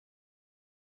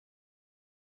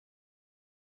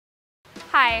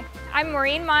Hi, I'm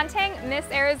Maureen Montagne, Miss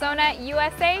Arizona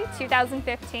USA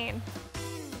 2015.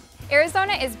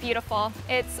 Arizona is beautiful.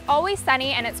 It's always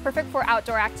sunny and it's perfect for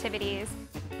outdoor activities.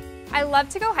 I love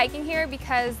to go hiking here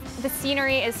because the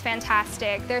scenery is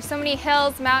fantastic. There's so many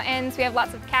hills, mountains, we have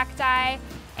lots of cacti,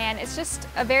 and it's just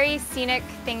a very scenic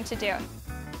thing to do.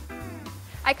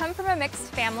 I come from a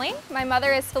mixed family. My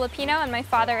mother is Filipino and my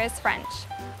father is French.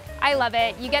 I love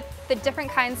it. You get the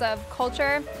different kinds of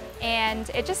culture and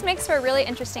it just makes for a really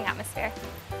interesting atmosphere.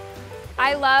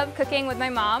 I love cooking with my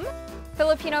mom.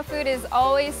 Filipino food is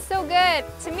always so good.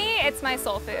 To me, it's my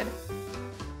soul food.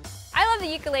 I love the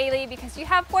ukulele because you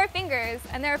have 4 fingers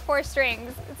and there are 4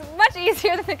 strings. It's much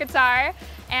easier than the guitar,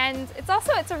 and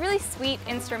it's a really sweet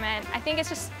instrument. I think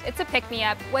it's a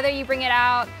pick-me-up. Whether you bring it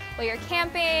out while you're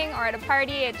camping or at a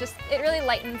party, it really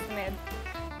lightens the mood.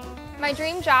 My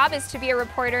dream job is to be a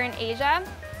reporter in Asia,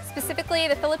 specifically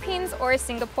the Philippines or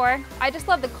Singapore. I just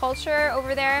love the culture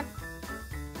over there.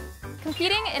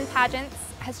 Competing in pageants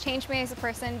has changed me as a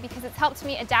person because it's helped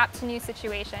me adapt to new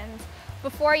situations.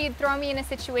 Before, you'd throw me in a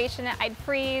situation, I'd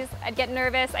freeze, I'd get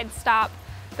nervous, I'd stop.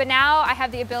 But now I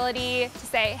have the ability to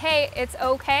say, hey, it's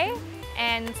okay,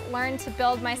 and learn to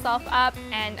build myself up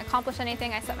and accomplish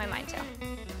anything I set my mind to.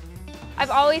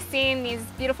 I've always seen these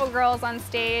beautiful girls on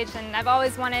stage, and I've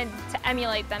always wanted to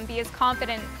emulate them, be as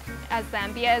confident as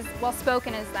them, be as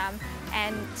well-spoken as them.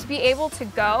 And to be able to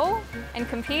go and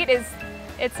compete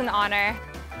it's an honor.